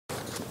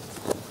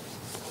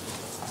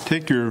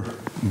Take your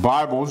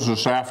Bibles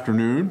this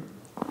afternoon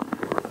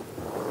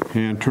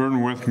and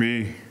turn with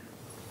me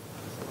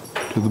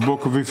to the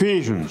book of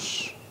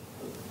Ephesians.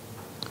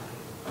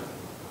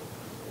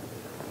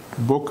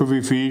 The book of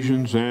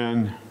Ephesians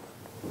and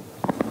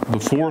the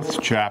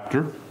 4th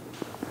chapter.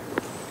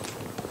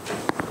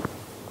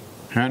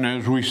 And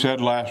as we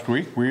said last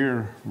week, we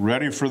are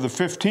ready for the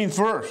 15th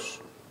verse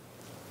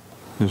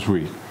this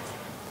week.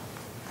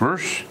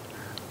 Verse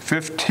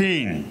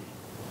 15.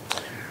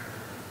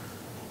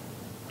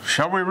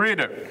 Shall we read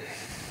it?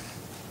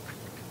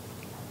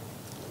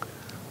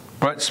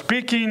 But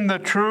speaking the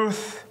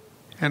truth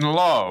in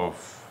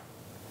love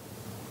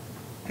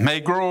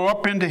may grow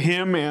up into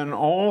him in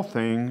all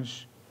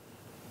things,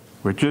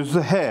 which is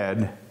the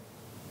head,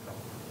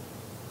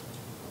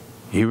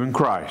 even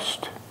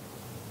Christ.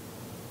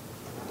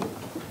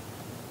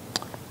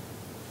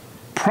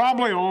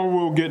 Probably all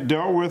we'll get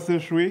dealt with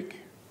this week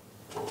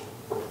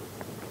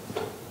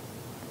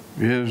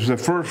is the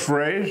first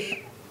phrase,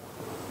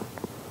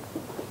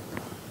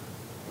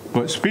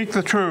 but speak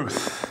the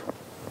truth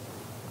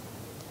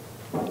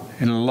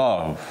in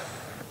love.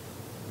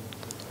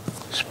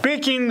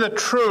 Speaking the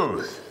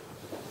truth.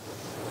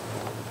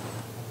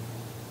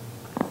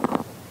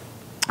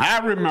 I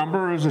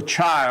remember as a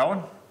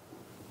child,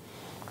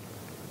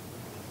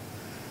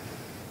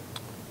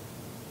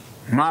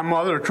 my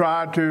mother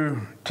tried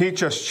to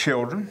teach us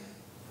children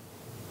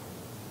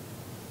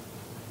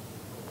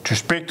to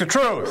speak the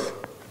truth.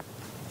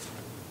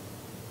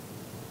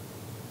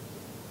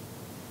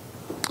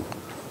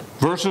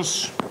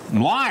 Versus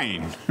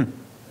lying.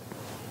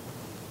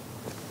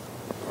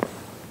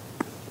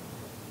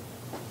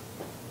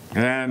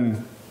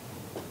 And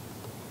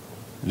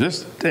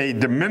just a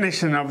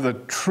diminishing of the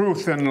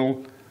truth in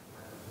the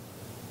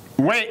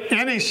way,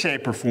 any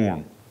shape or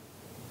form,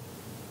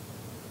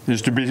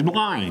 is to be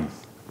lying.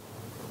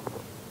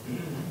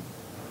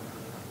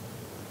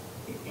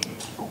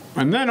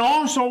 And then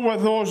also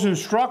with those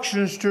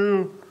instructions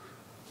to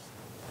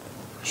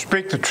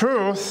speak the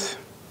truth,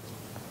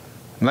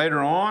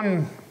 later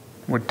on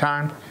with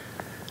time,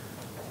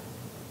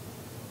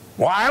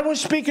 well, I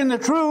was speaking the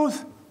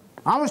truth.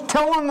 I was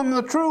telling them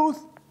the truth.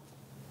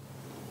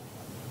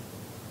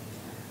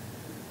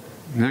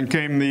 And then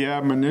came the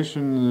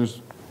admonition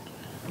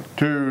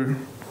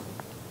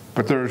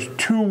but there's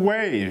two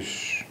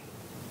ways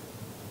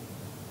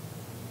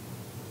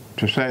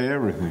to say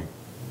everything.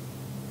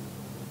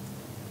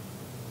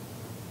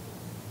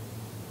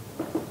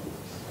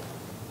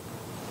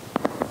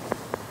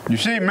 You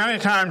see, many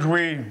times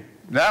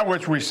that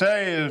which we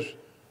say is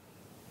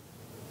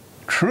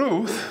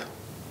truth,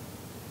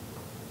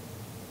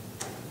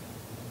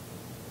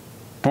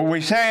 but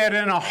we say it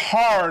in a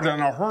hard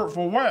and a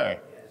hurtful way.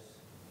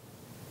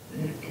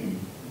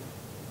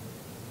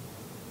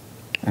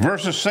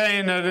 Versus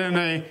saying it in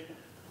a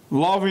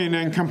loving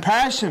and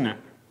compassionate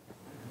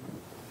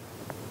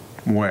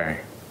way.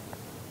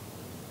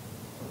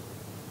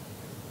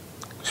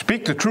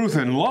 Speak the truth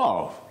in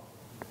love.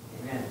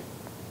 Amen.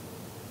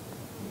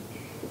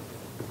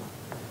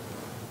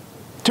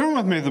 Turn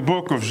with me to the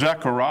book of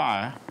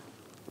Zechariah.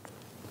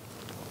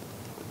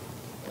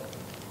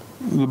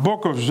 The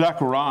book of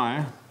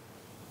Zechariah,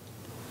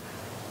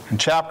 in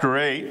chapter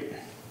 8.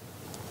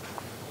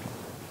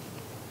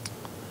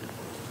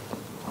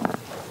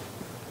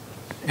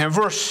 In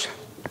verse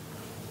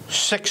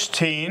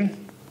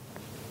 16.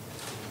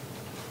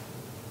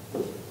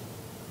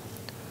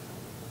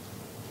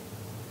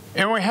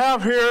 And we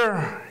have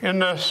here in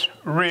this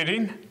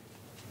reading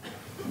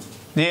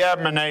the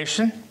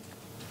admonition.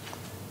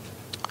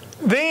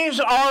 These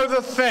are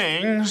the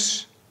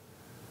things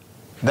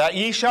that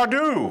ye shall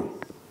do.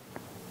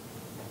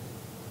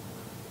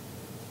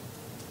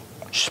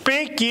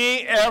 Speak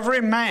ye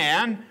every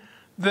man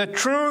the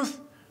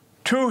truth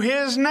to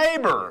his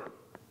neighbor.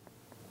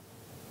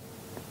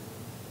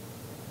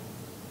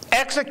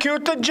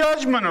 Execute the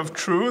judgment of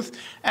truth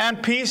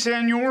and peace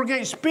in your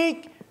gate.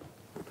 Speak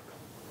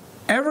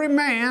every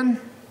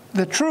man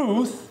the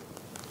truth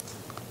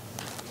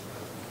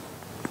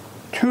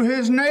to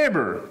his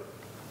neighbor.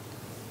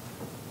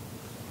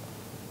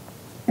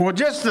 Well,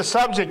 just the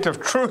subject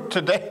of truth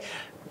today,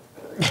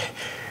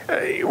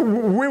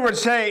 we would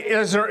say,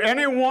 is there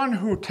anyone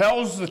who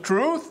tells the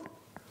truth?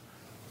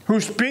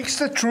 Who speaks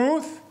the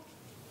truth?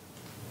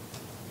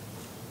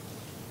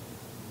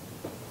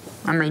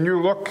 I mean, you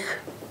look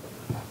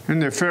in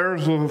the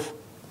affairs of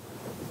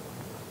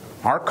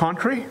our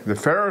country, the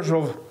affairs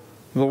of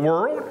the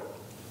world,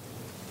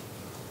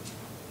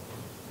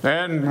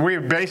 and we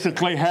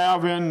basically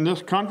have in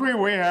this country,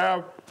 we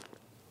have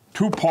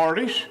two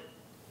parties.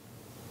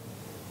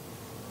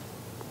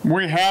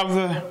 We have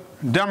the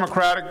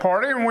Democratic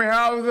Party and we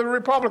have the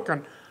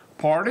Republican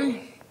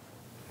Party.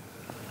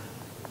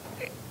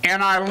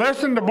 And I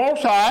listened to both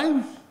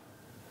sides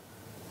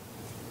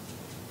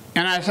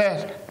and I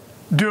said,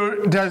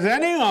 does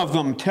any of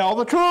them tell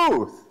the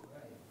truth?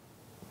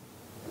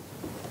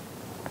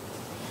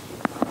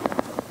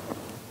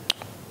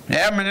 The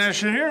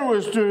admonition here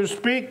was to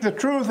speak the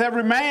truth,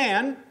 every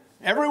man,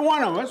 every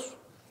one of us,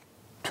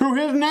 to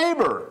his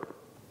neighbor,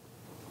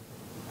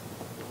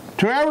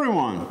 to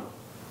everyone.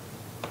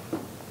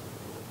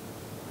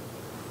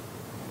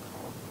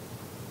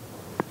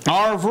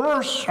 Our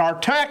verse, our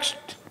text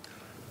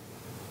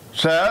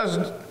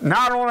says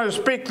not only to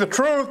speak the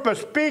truth, but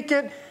speak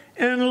it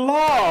in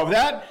love.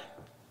 That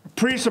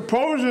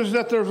presupposes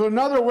that there's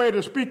another way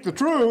to speak the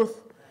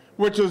truth,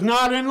 which is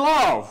not in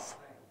love,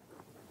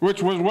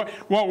 which was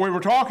what we were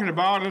talking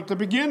about at the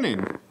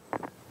beginning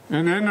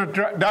and in the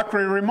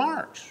introductory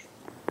remarks.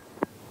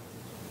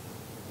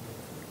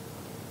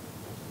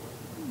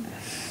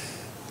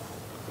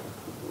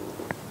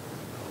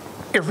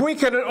 If we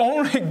could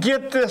only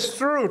get this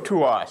through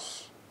to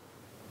us,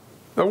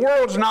 the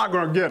world's not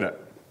going to get it.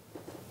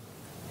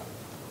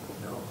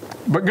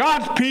 But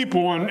God's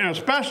people, and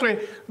especially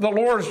the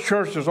Lord's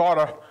churches,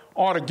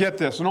 ought to get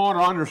this and ought to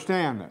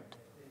understand it.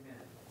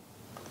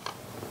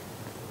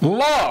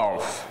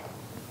 Love.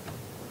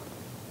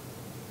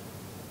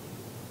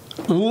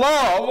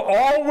 Love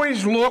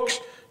always looks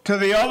to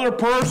the other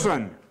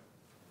person.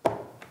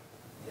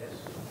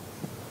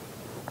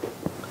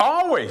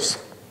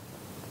 Always.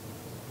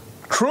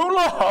 True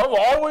love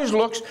always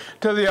looks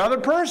to the other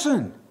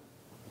person.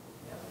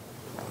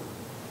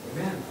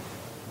 Amen.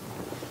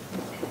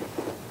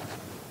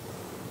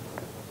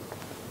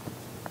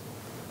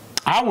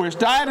 I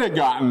wished I had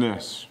gotten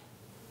this.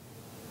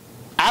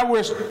 I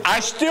wish I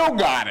still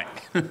got it.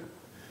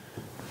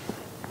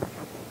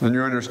 Then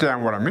you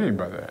understand what I mean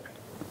by that.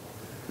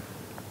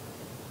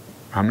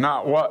 I'm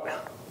not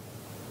what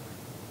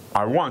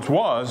I once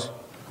was,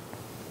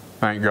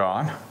 thank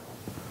God,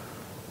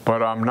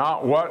 but I'm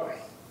not what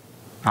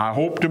I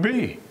hope to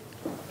be.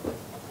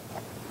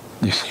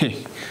 You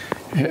see,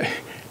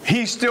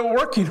 He's still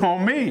working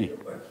on me.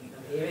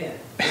 Amen.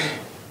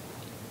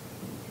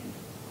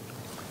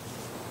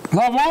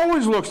 Love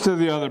always looks to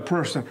the other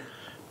person.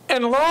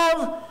 And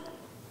love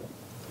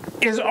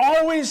is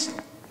always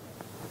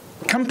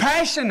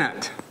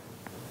compassionate.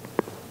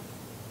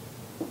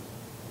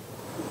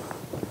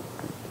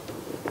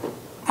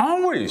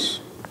 Always.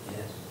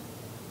 Yes.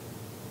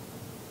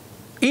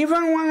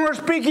 Even when we're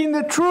speaking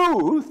the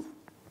truth,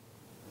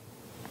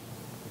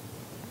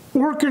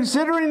 we're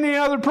considering the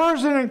other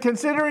person, and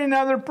considering the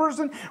other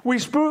person, we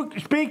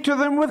speak to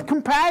them with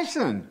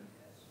compassion.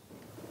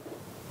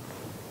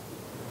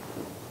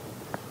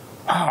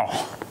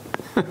 Wow.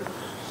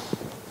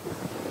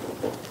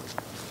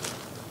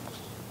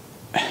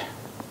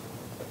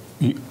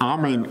 I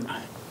mean,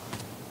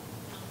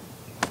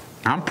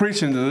 I'm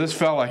preaching to this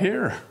fella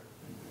here.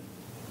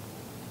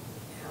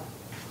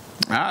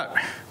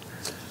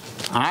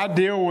 I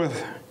deal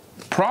with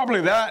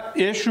probably that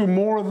issue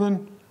more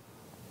than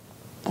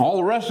all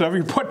the rest of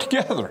you put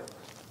together.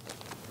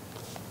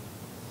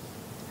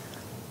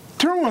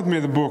 Turn with me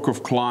to the book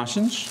of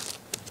Colossians.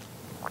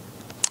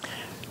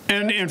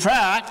 And in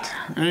fact,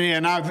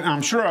 and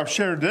I'm sure I've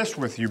shared this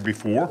with you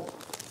before,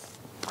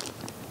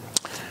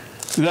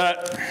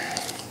 that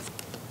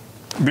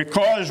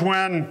because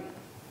when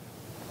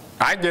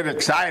I get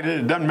excited,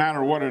 it doesn't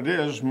matter what it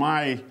is,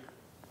 my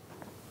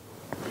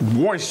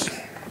voice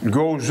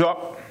goes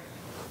up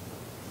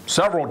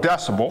several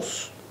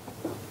decibels,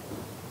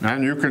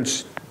 and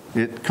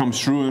it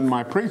comes through in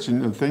my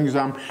preaching, the things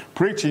I'm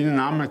preaching and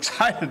I'm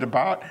excited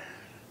about.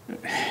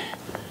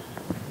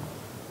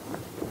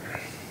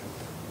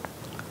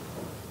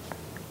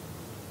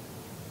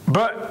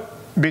 But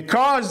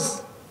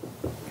because,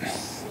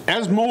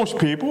 as most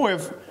people,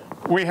 if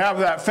we have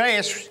that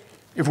face,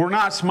 if we're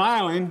not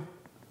smiling,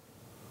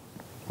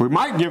 we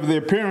might give the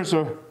appearance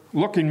of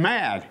looking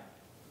mad.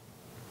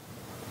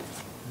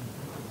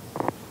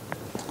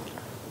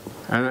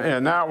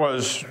 And that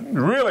was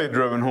really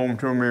driven home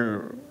to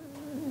me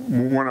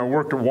when I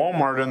worked at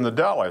Walmart in the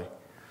deli.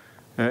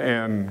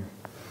 And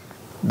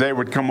they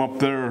would come up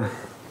there,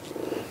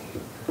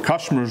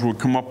 customers would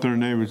come up there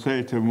and they would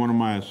say to one of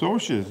my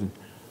associates,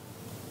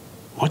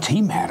 "What's he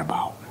mad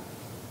about?"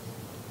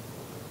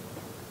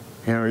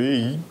 You know,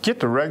 you get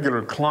the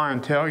regular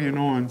clientele, you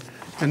know,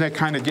 and they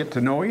kind of get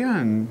to know you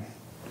and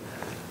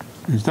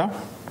stuff.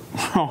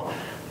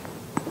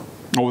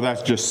 Oh,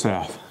 that's just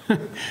Seth.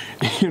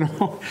 You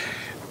know.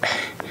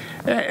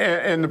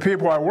 And the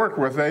people I work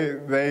with,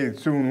 they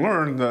soon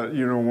learn that,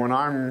 you know, when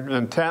I'm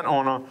intent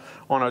on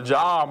a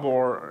job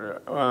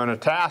or on a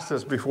task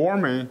that's before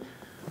me,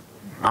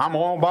 I'm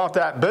all about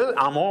that.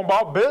 I'm all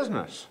about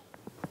business.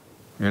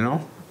 You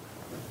know.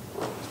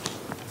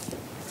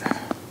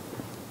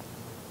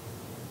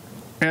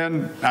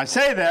 And I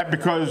say that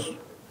because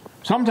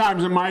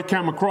sometimes it might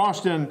come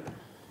across in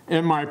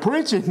my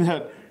preaching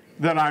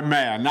that I'm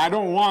mad, and I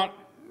don't want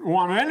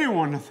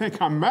anyone to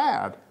think I'm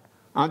mad.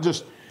 I'm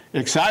just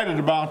excited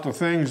about the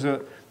things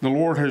that the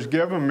Lord has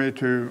given me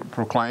to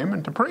proclaim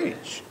and to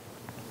preach.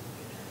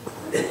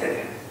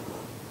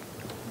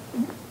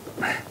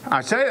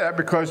 I say that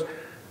because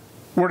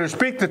we're to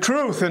speak the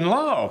truth in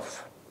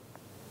love,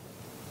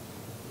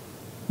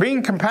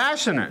 being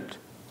compassionate.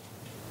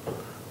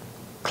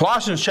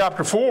 Colossians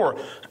chapter 4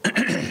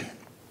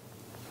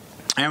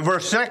 and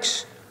verse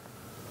 6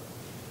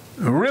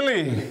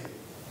 really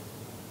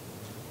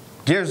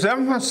gives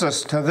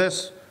emphasis to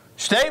this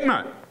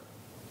statement.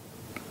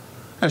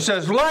 It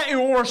says, let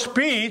your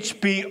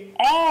speech be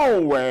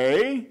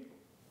always,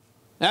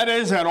 that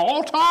is, at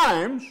all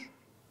times,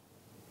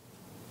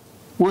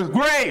 with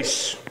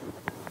grace.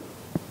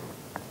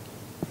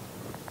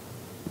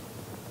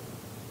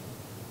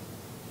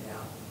 Yeah.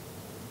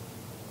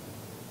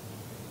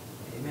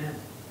 Amen.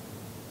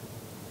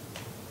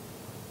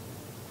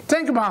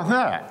 Think about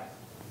that.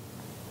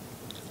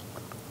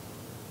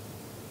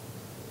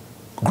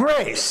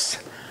 Grace.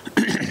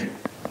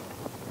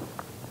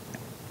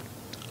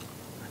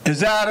 Is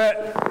that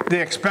at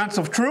the expense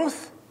of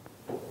truth?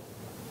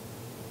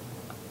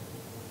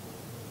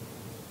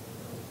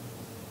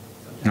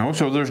 No,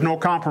 so there's no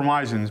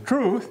compromising the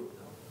truth.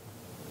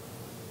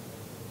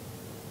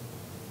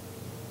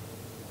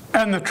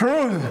 And the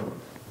truth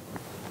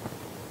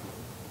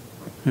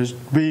is to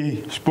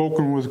be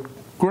spoken with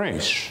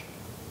grace.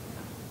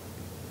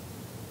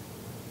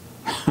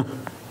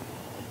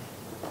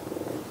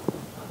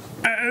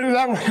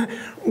 That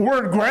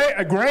word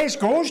grace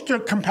goes to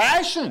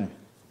compassion.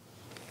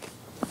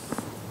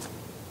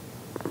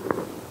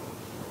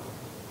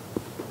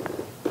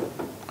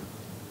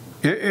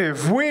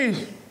 If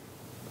we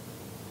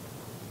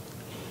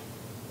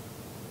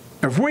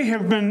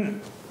have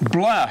been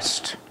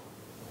blessed,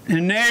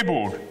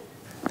 enabled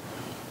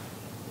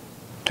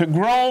to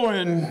grow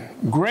in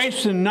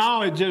grace and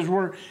knowledge as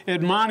we're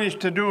admonished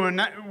to do, and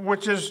that,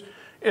 which is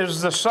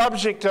the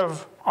subject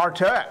of our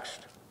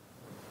text.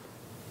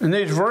 And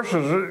these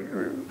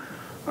verses,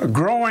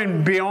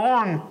 growing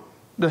beyond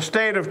the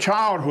state of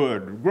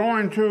childhood,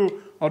 growing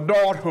to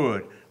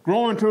adulthood,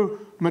 growing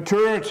to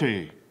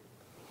maturity.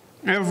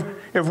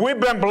 If we've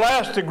been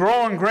blessed to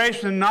grow in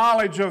grace and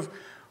knowledge of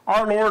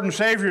our Lord and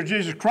Savior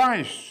Jesus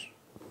Christ,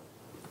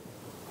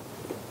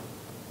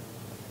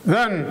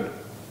 then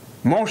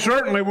most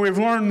certainly we've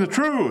learned the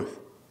truth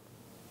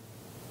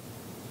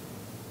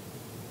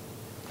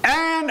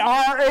and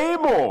are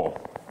able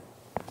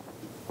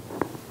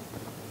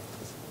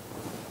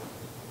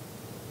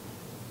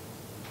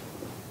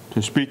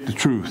to speak the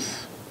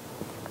truth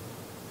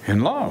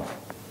in love.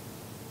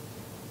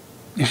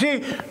 You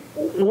see,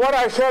 what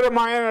I said in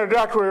my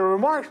introductory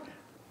remarks,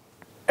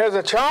 as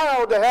a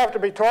child, they have to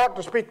be taught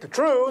to speak the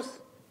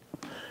truth,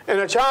 and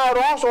a child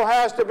also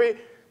has to be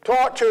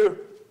taught to,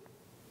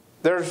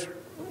 there's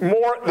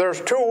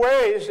two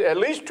ways, at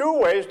least two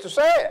ways to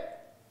say it.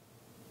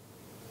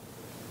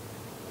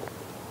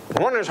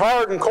 One is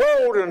hard and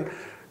cold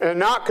and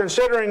not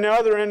considering the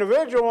other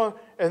individual,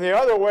 and the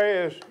other way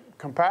is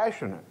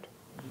compassionate,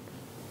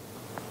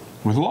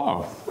 with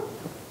love.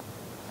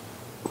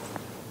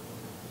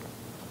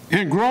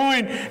 And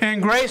growing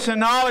in grace and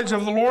knowledge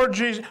of the Lord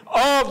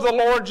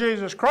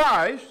Jesus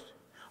Christ,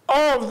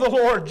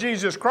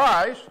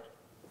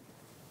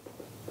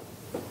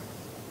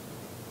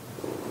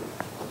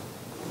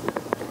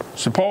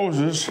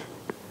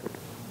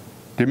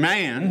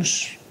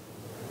 demands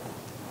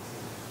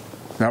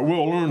that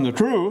we'll learn the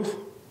truth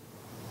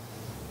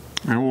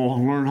and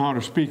we'll learn how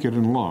to speak it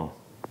in love,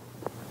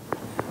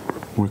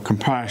 with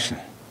compassion.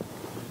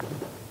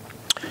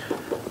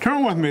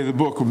 Turn with me to the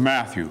book of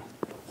Matthew.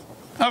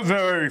 A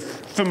very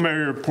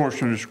familiar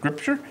portion of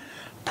Scripture.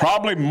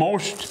 Probably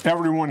most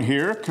everyone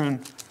here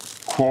can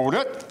quote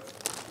it.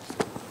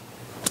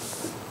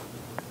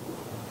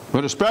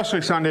 But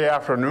especially Sunday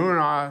afternoon,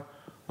 I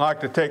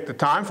like to take the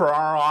time for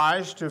our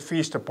eyes to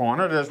feast upon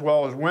it, as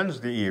well as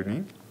Wednesday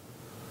evening.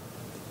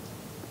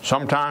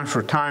 Sometimes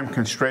for time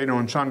constraint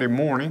on Sunday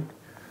morning,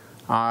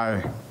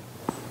 I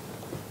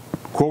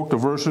quote the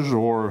verses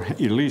or at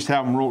least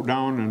have them wrote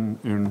down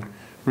and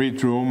read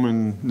through them,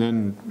 and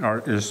then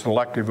is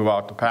selective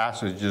about the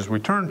passages we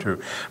turn to.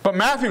 But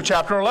Matthew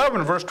chapter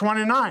 11, verse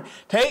 29,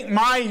 take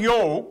my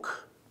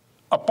yoke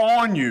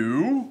upon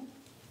you,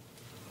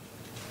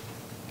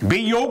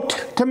 be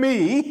yoked to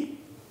me,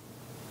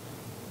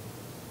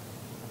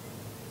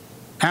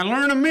 and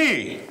learn of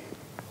me.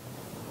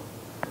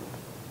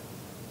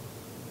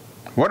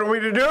 What are we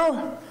to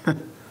do?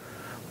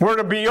 We're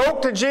to be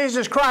yoked to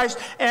Jesus Christ,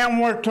 and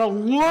we're to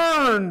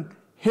learn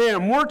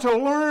Him. We're to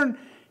learn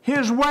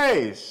His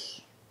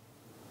ways.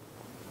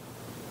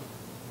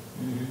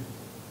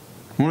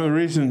 One of the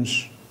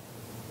reasons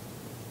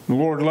the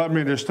Lord led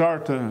me to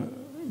start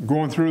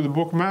going through the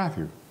book of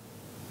Matthew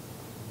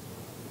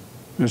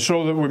is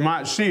so that we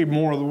might see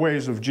more of the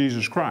ways of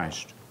Jesus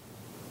Christ.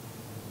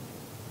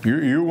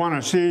 You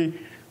want to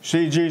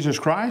see Jesus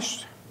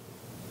Christ?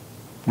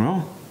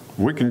 Well,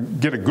 we can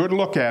get a good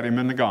look at Him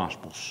in the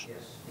Gospels.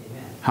 Yes.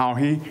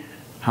 Amen.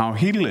 How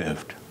he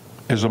lived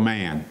as a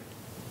man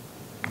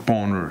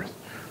upon earth.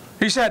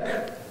 He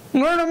said,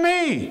 learn of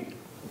me,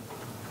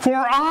 for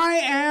I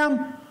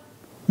am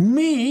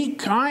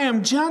meek, I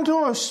am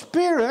gentle of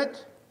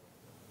spirit,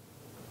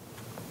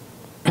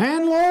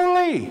 and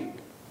lowly.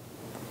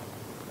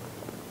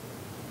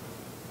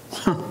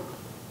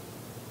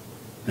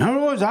 In other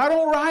words, I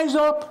don't rise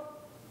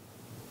up.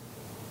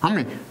 I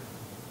mean,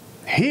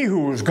 He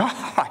who was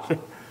God,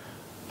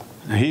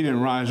 He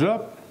didn't rise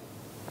up.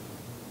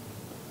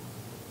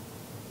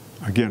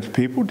 against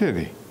people, did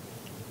he?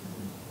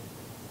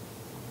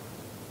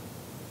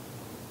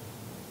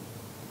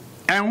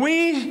 And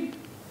we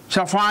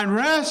shall find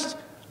rest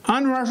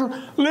under our soul.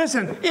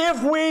 Listen,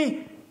 if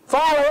we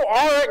follow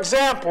our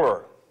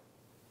exemplar,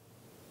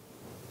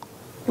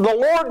 the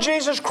Lord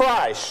Jesus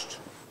Christ,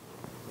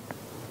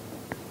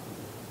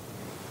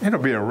 it'll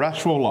be a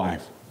restful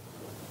life.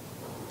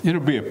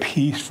 It'll be a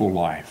peaceful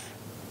life.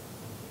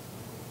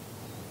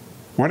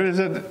 What is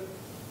it?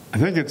 I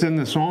think it's in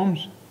the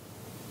Psalms.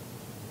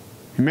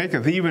 He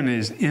maketh even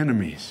his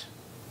enemies.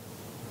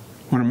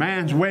 When a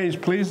man's ways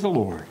please the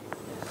Lord,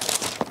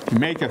 he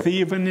maketh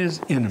even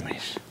his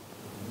enemies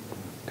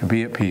to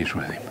be at peace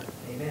with him.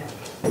 Amen.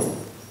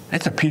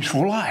 It's a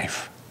peaceful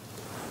life.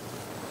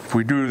 If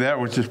we do that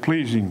which is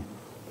pleasing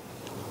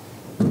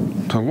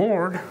to the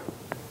Lord.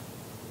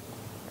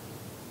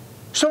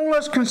 So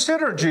let's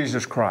consider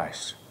Jesus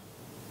Christ.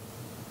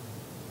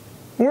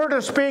 We're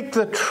to speak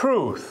the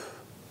truth.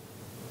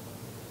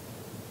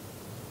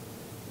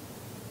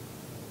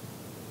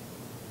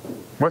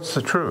 What's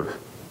the truth?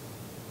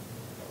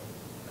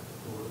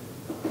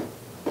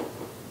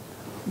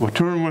 Well,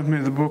 turn with me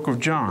to the book of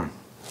John.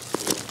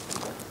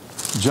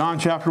 John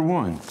chapter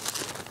 1.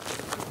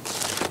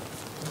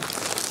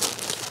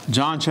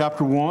 John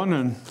chapter 1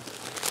 and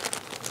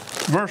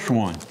verse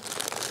 1.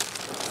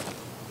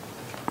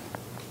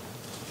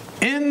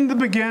 In the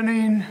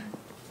beginning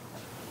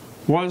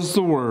was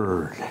the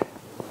Word.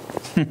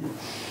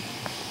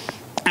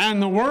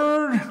 And the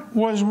Word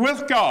was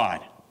with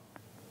God.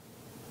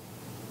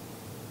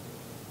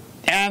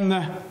 And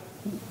the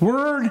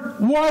Word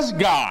was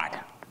God.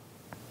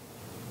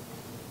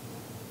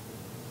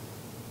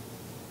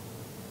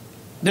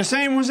 The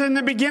same was in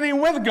the beginning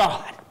with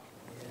God.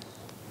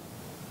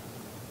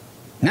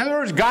 In other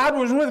words, God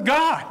was with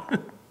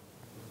God.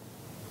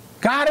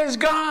 God is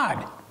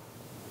God.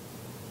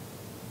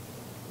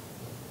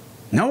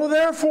 Know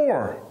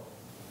therefore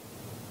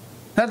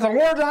that the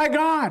Lord thy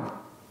God,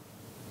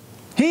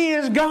 He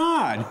is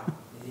God.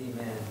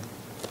 Amen.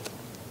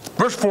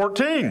 Verse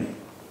 14.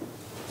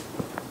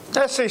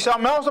 Let's see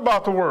something else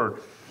about the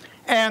Word.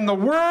 And the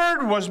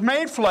Word was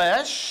made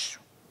flesh.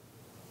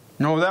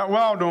 Know that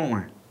well, don't we?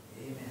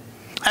 Amen.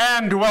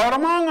 And dwelt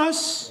among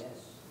us.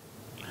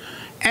 Yes.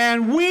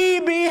 And we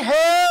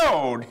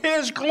beheld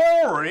His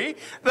glory.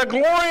 The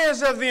glory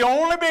is of the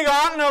only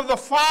begotten of the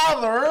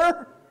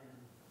Father.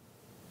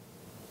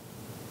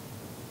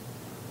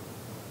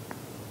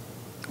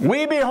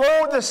 We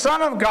behold the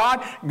Son of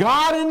God,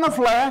 God in the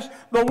flesh,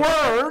 the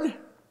Word,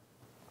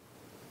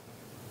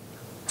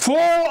 full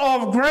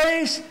of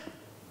grace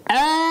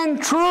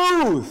and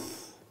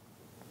truth.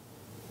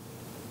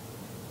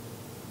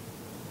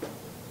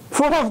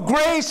 Full of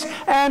grace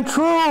and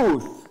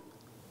truth.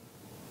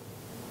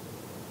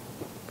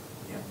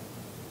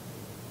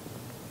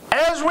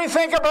 As we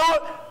think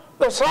about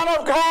the Son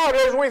of God,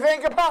 as we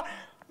think about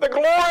the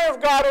glory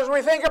of God, as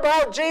we think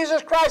about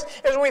Jesus Christ,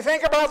 as we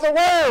think about the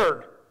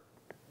Word,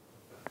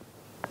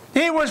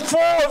 He was full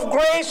of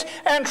grace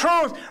and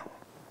truth.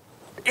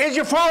 As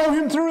you follow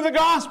Him through the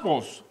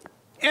Gospels,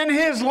 in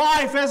His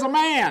life as a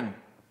man,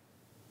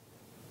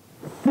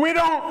 we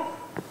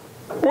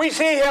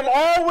see Him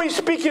always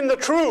speaking the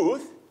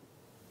truth,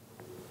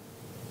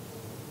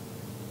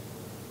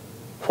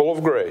 full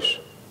of grace.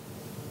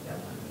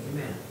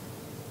 Amen.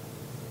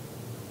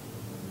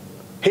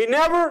 He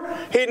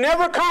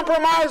never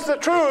compromised the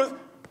truth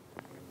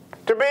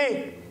to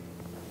be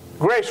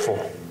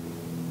graceful,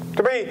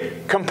 to be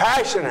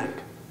compassionate.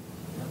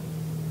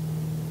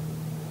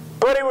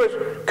 But He was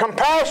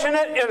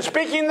compassionate in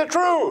speaking the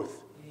truth.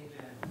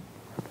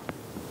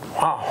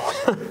 Wow.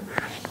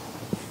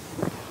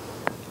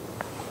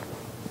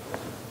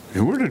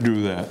 And we're to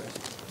do that.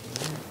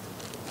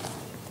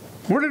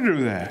 We're to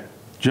do that.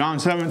 John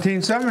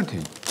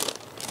 17:17.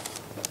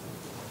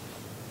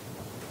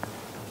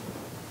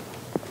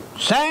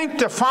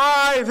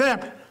 Sanctify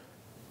them.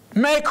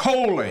 Make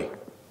holy.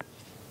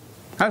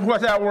 That's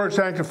what that word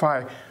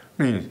sanctify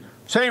means.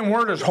 Same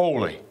word as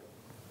holy.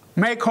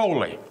 Make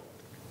holy.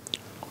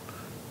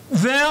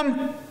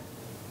 Them,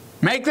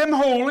 make them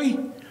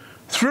holy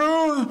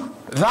through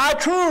thy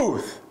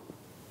truth.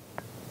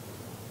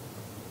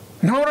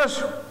 Notice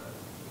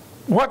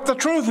what the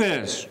truth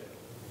is.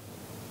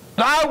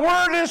 Thy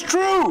word is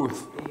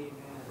truth.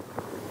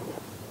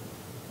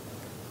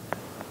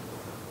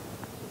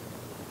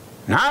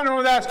 Now I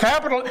know that's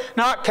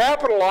not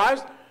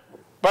capitalized,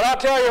 but I'll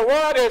tell you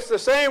what, it's the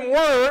same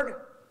word,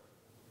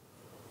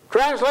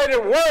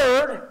 translated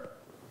word,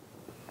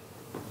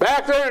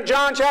 back there in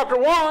John chapter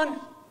 1,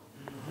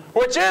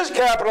 which is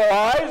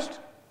capitalized,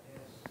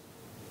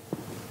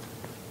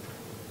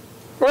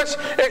 which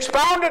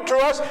expounded to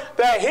us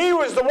that He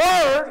was the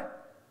Word.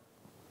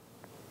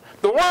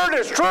 The Word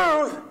is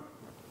truth.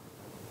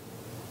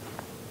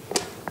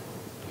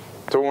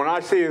 So when I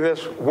see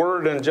this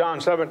word in John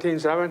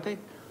 17:17,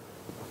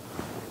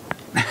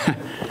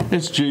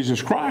 it's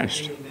Jesus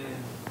Christ. Amen.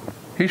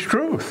 He's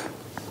truth.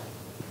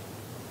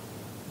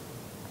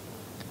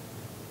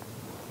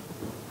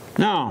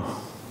 Now,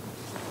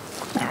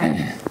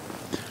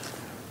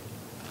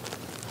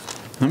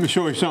 Let me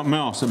show you something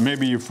else that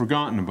maybe you've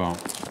forgotten about.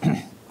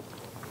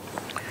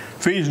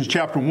 Ephesians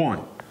chapter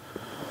 1.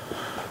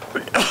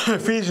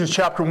 Ephesians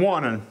chapter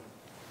 1 and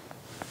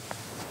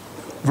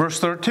verse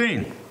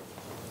 13.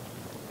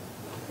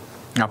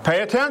 Now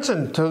pay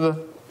attention to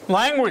the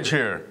language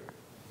here.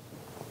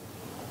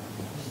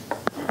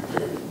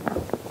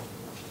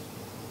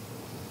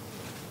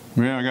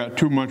 Yeah, I got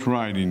too much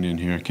writing in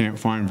here. I can't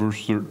find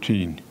verse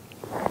 13.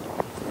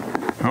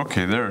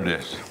 Okay, there it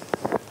is.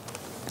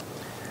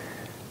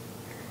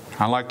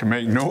 I like to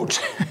make notes.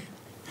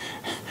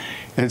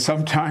 And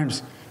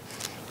sometimes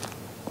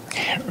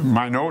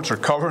my notes are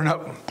covering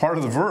up part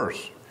of the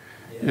verse.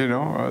 You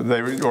know,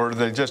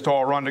 they just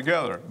all run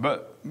together.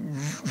 But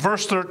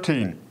verse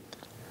 13.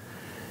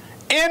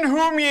 In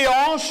whom ye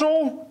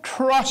also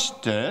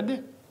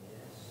trusted,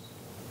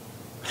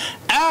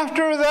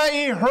 after that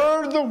ye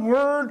heard the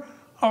word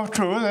of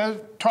truth, that's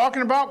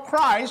talking about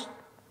Christ,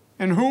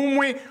 in whom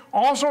we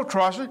also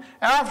trusted,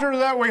 after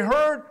that we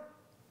heard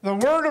the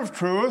word of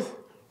truth.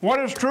 What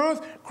is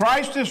truth?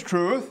 Christ is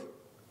truth.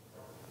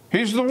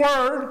 He's the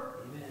Word,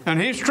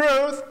 and He's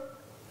truth.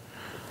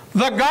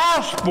 The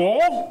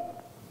gospel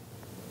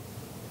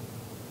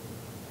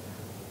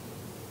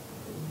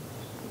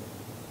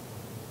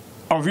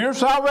of your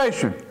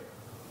salvation.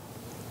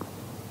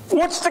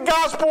 What's the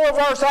gospel of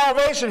our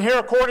salvation here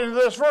according to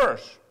this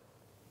verse?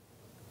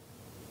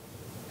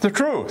 The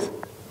truth.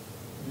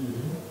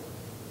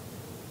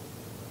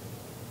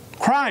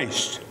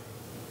 Christ.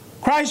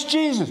 Christ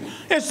Jesus.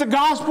 It's the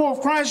gospel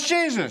of Christ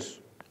Jesus.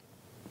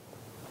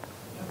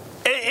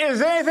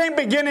 Is anything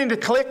beginning to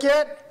click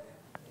yet?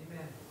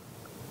 Amen.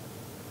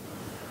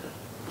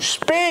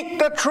 Speak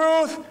the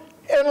truth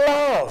in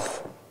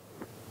love.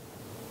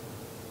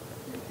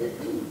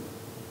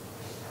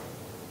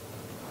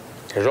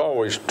 There's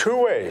always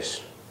two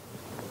ways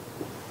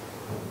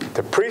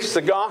to preach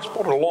the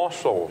gospel to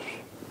lost souls.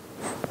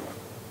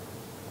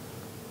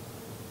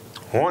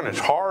 One is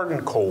hard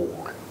and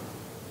cold.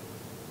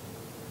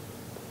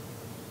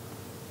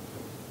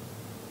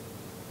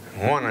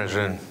 One is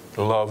in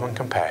love and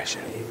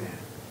compassion. Amen.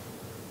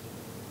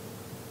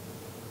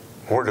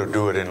 We're to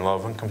do it in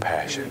love and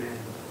compassion. Amen.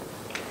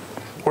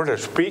 We're to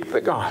speak the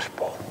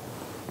gospel.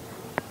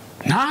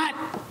 Not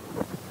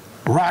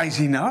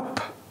rising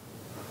up,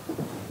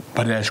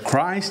 but as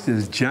Christ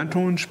is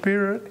gentle in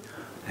spirit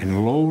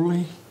and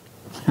lowly.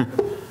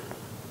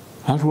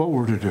 That's what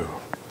we're to do.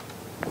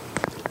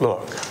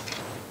 Look,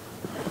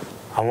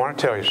 I want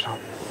to tell you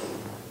something.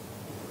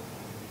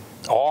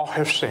 All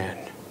have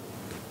sinned.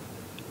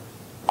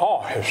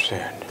 All have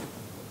sinned.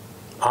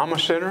 I'm a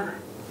sinner.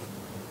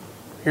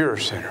 You're a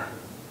sinner.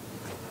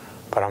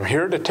 But I'm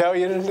here to tell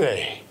you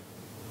today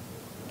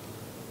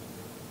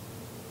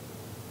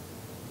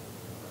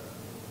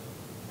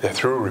that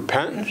through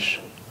repentance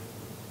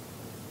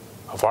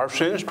of our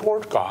sins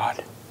towards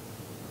God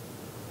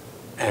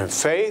and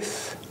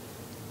faith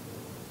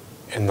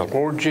in the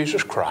Lord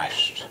Jesus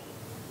Christ,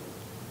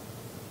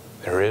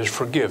 there is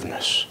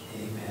forgiveness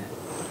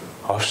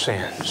of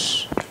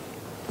sins.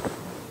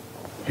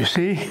 You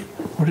see,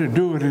 we're to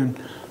do it in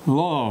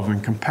love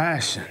and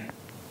compassion,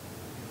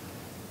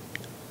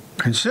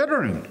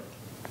 considering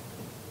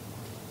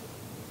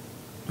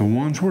the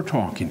ones we're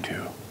talking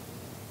to.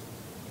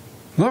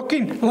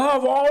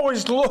 Love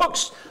always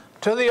looks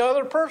to the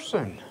other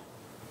person.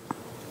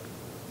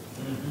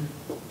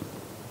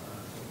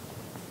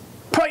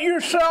 Put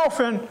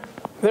yourself in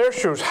their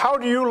shoes. How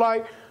do you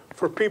like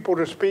for people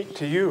to speak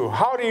to you?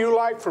 How do you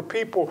like for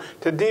people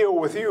to deal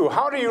with you?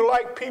 How do you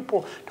like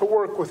people to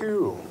work with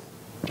you?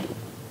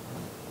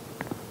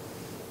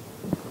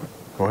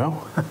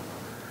 Well,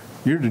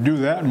 you're to do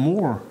that and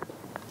more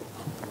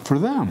for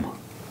them,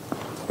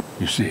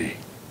 you see.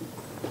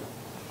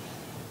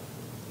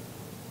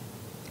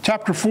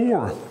 Chapter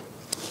 4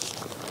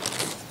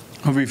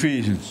 of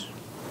Ephesians.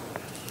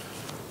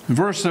 The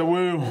verse that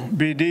we'll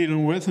be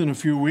dealing with in a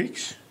few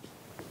weeks.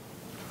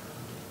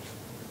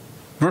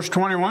 Verse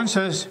 21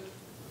 says,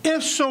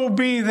 if so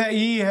be that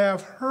ye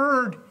have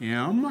heard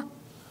him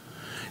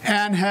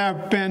and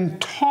have been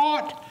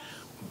taught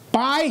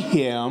by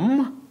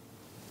him,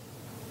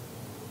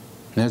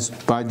 that's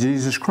by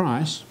Jesus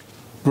Christ.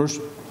 Verse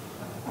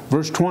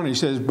 20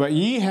 says, but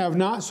ye have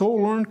not so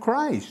learned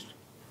Christ.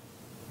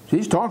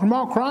 He's talking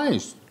about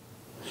Christ.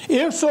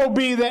 If so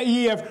be that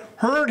ye have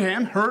heard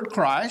him, heard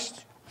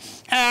Christ,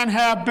 and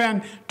have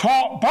been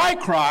taught by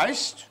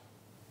Christ,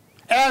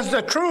 as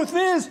the truth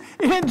is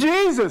in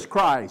Jesus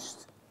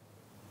Christ.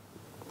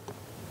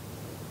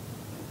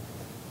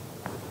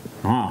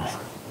 Wow.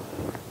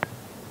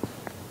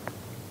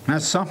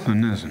 That's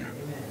something, isn't it?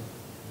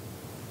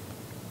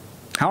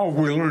 How have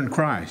we learned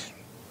Christ?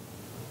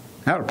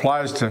 That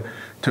applies to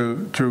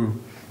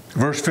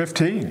verse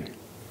 15.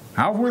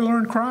 How have we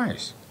learned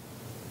Christ?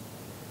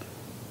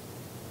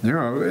 You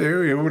know,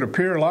 it would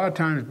appear a lot of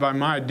times by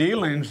my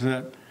dealings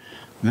that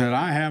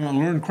I haven't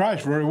learned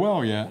Christ very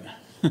well yet.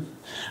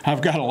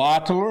 I've got a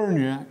lot to learn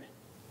yet.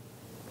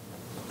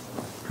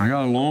 I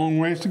got a long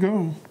ways to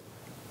go.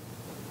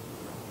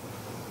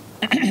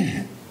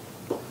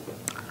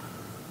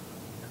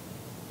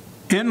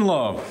 in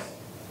love.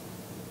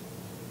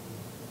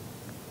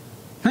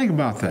 Think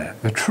about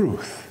that, the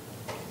truth.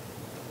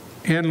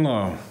 In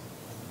love.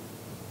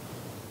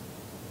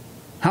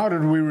 How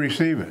did we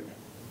receive it?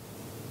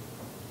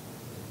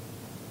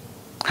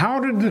 How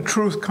did the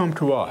truth come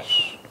to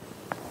us?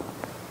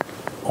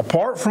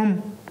 Apart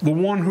from the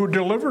one who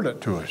delivered it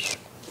to us.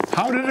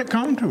 How did it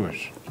come to us?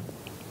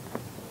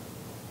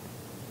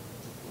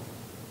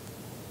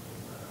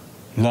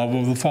 Love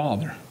of the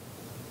Father,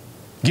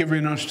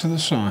 giving us to the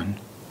Son.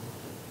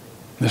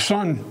 The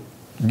Son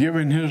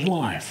giving His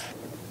life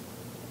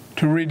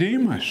to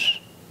redeem us.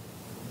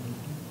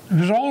 It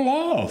was all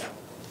love.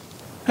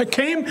 It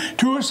came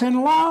to us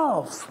in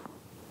love.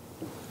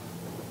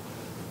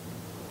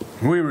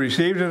 We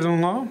received it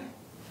in love,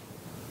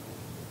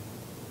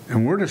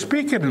 and we're to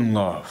speak it in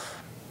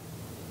love.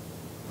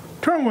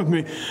 Turn with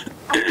me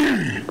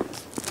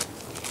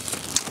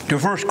to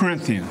 1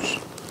 Corinthians.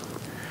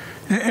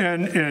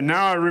 And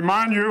now I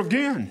remind you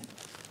again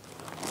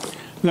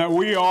that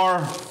we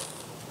are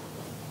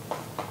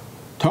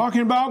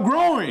talking about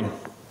growing.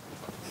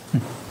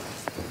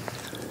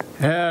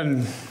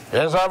 And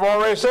as I've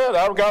already said,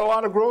 I've got a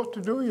lot of growth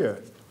to do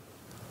yet.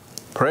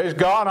 Praise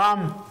God,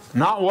 I'm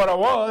not what I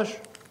was,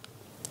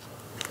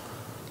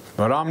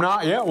 but I'm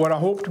not yet what I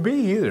hope to be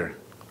either.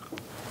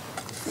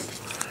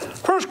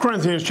 1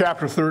 Corinthians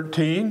chapter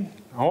 13,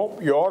 I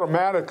hope you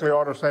automatically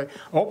ought to say,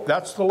 oh,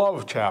 that's the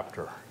love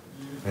chapter.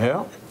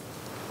 Yeah.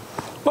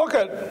 Look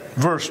at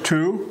verse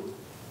 2.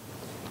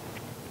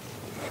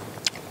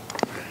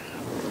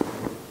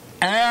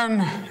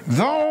 And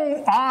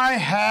though I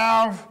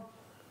have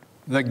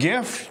the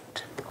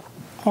gift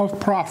of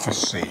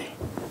prophecy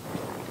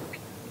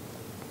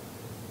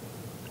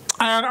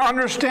and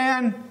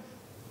understand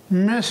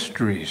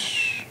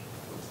mysteries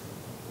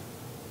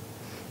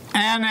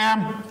and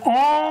am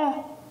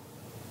all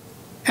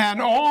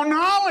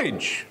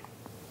knowledge,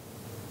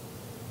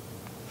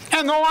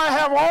 and though I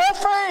have all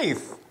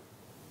faith,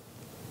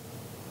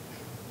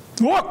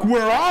 look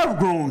where I've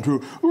grown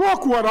to.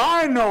 Look what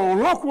I know.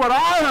 Look what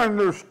I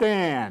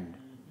understand.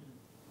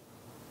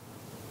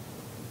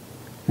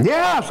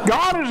 Yes,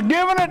 God has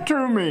given it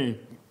to me.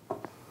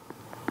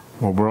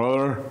 Well,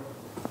 brother,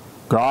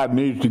 God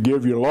needs to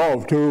give you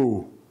love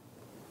too.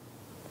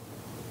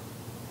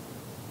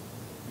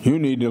 You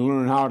need to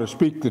learn how to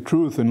speak the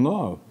truth in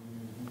love.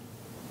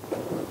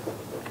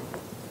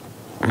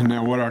 Isn't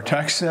that what our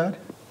text said?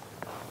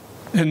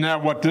 Isn't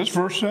that what this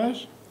verse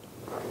says?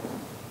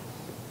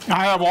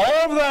 I have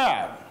all of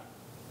that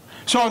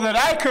so that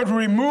I could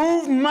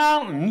remove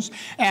mountains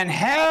and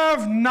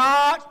have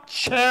not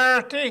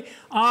charity.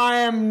 I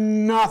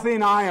am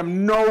nothing. I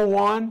am no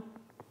one.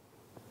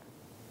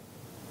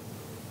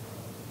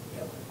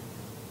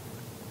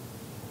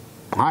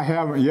 I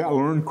haven't yet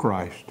learned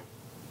Christ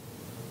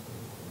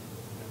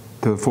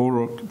to the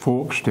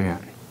full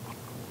extent.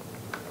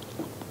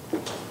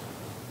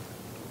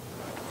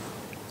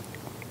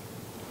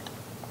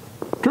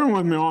 Turn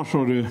with me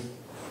also to the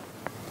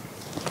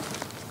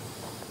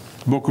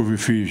book of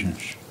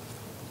Ephesians.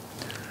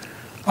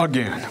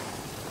 Again.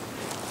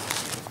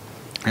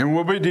 And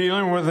we'll be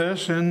dealing with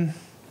this in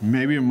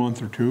maybe a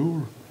month or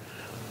two.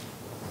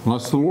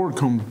 Unless the Lord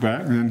comes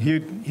back, then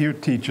He'll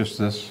teach us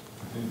this.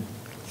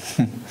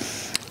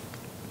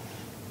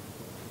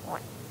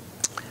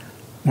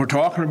 We're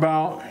talking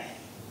about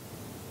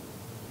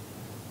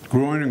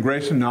growing in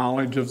grace and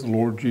knowledge of the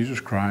Lord Jesus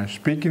Christ,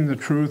 speaking the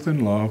truth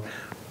in love,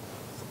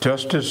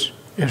 just as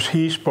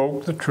He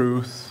spoke the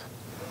truth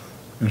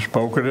and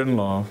spoke it in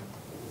love.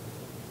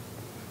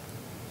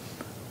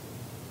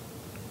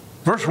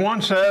 Verse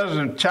 1 says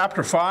in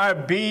chapter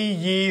 5, be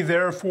ye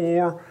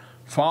therefore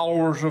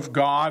followers of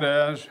God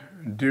as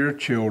dear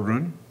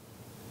children.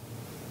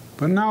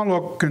 But now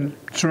look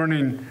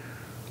concerning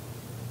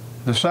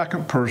the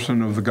second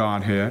person of the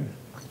Godhead,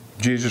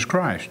 Jesus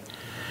Christ.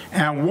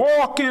 And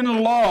walk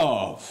in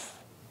love,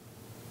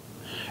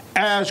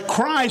 as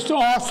Christ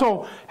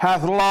also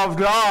hath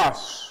loved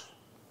us,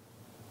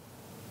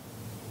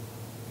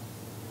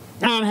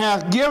 and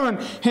hath given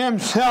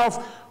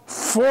Himself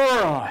for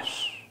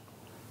us,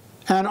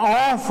 an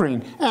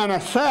offering and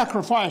a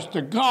sacrifice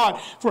to God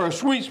for a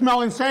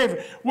sweet-smelling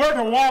Savior. We're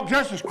to walk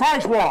just as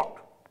Christ walked.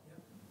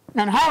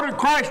 And how did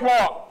Christ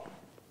walk?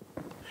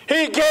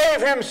 He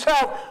gave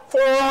Himself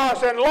for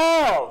us in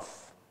love.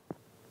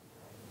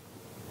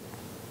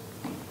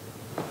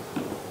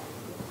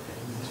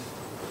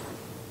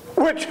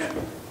 Which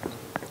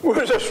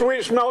was a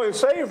sweet-smelling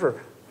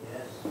savor.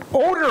 Yes.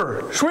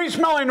 Odor,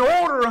 sweet-smelling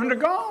odor unto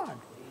God.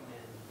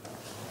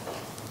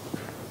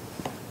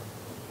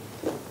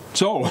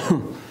 So,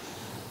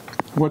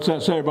 what's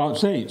that say about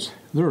saints?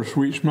 They're a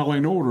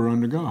sweet-smelling odor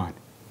unto God.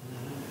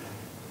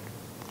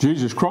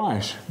 Jesus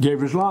Christ gave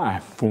His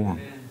life for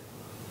them.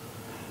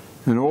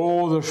 And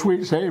oh, the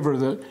sweet savor,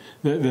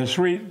 the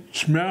sweet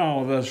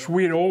smell, the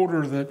sweet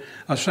odor that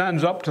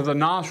ascends up to the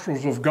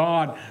nostrils of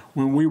God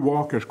when we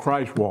walk as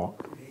Christ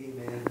walked.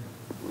 Amen.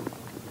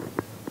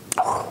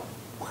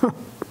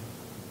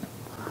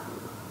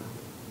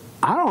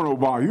 I don't know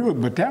about you,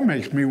 but that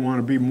makes me want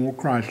to be more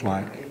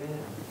Christ-like. Amen.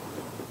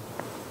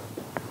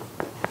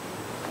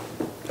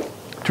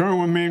 Turn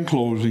with me in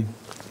closing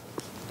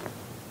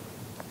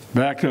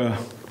back to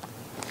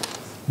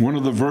one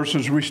of the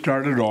verses we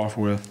started off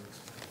with,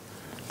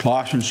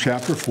 Colossians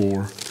chapter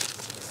 4.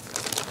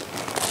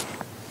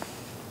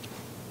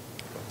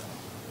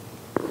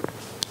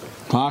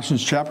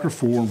 Colossians chapter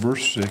 4 and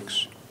verse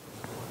 6.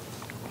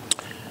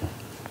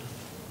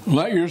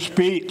 Let your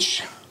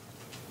speech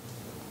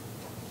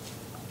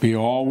be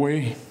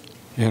always,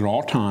 at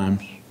all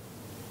times,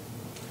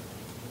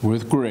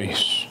 with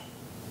grace,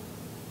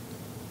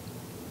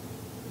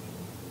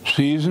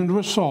 seasoned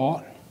with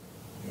salt.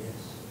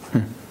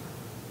 Yes.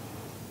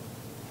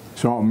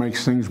 Salt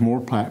makes things more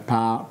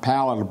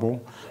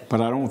palatable,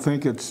 but I don't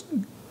think it's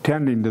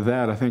tending to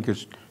that. I think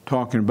it's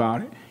talking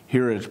about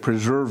here it's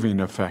preserving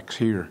effects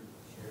here.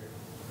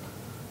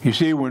 You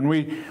see,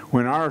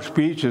 when our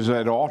speech is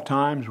at all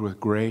times with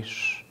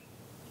grace,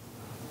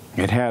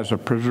 it has a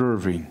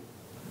preserving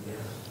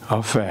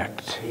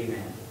effect.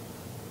 Amen.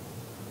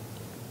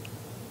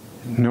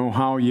 Know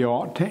how you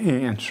ought to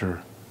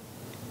answer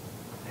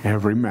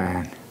every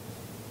man.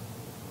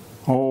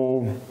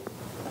 Oh,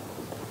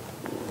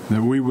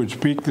 that we would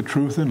speak the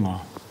truth in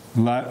love,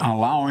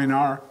 allowing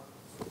our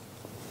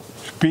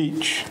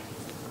speech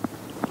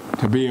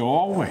to be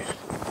always,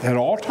 at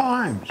all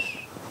times,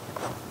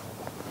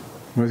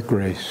 with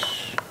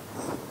grace.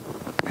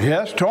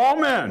 Yes, to all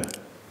men.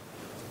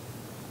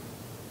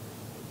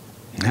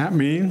 That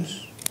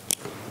means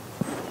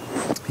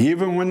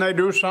even when they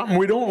do something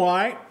we don't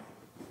like,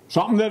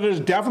 something that is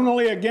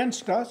definitely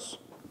against us,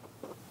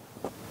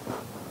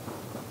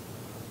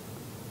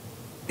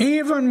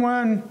 even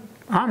when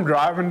I'm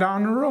driving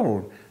down the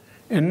road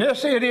and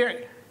this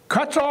idiot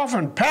cuts off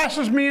and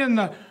passes me in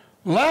the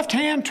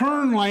left-hand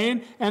turn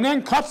lane and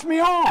then cuts me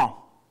off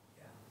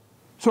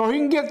so he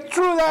can get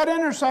through that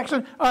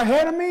intersection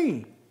ahead of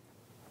me.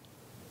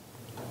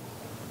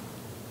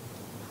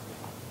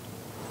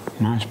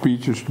 My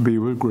speech is to be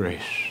with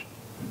grace.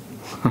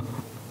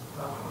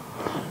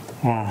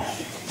 Wow.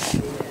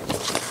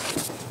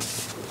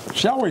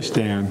 Shall we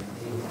stand,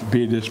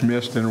 be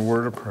dismissed in a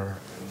word of prayer?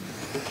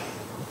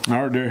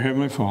 Our dear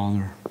Heavenly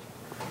Father,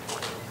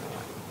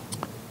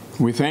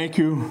 we thank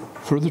you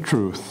for the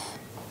truth.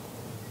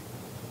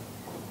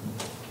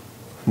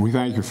 We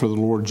thank you for the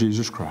Lord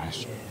Jesus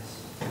Christ.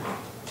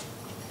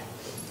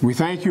 We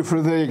thank you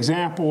for the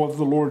example of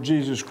the Lord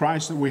Jesus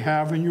Christ that we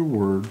have in your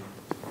word.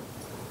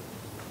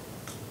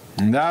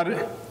 And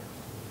that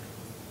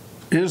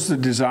is the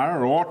desire,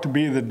 or ought to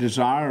be the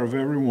desire of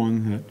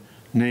everyone that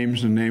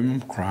names the name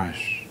of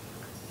Christ,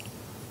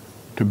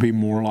 to be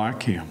more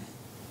like him.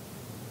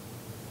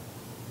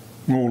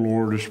 Oh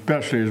Lord,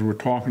 especially as we're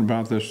talking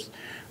about this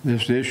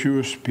issue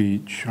of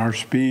speech, our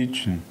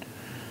speech and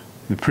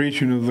the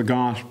preaching of the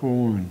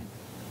gospel, and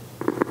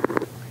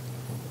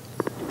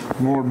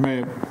Lord,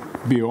 may it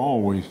be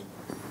always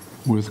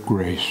with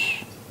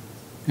grace,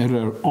 and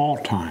at all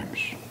times,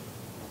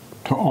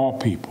 to all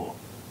people,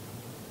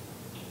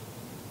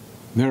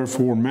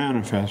 therefore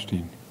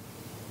manifesting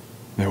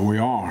that we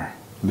are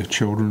the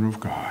children of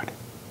God.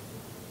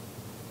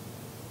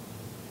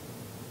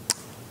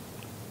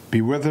 Be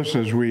with us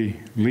as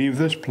we leave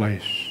this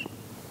place.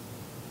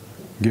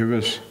 Give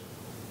us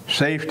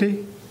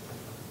safety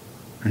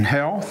and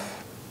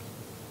health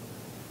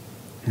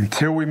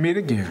until we meet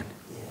again,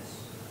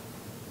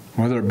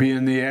 whether it be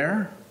in the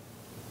air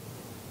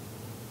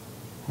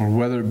or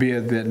whether it be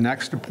at that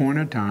next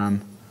appointed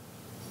time,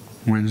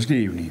 Wednesday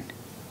evening.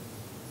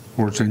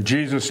 For it's in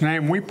Jesus'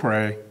 name we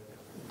pray,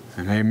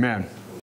 and amen.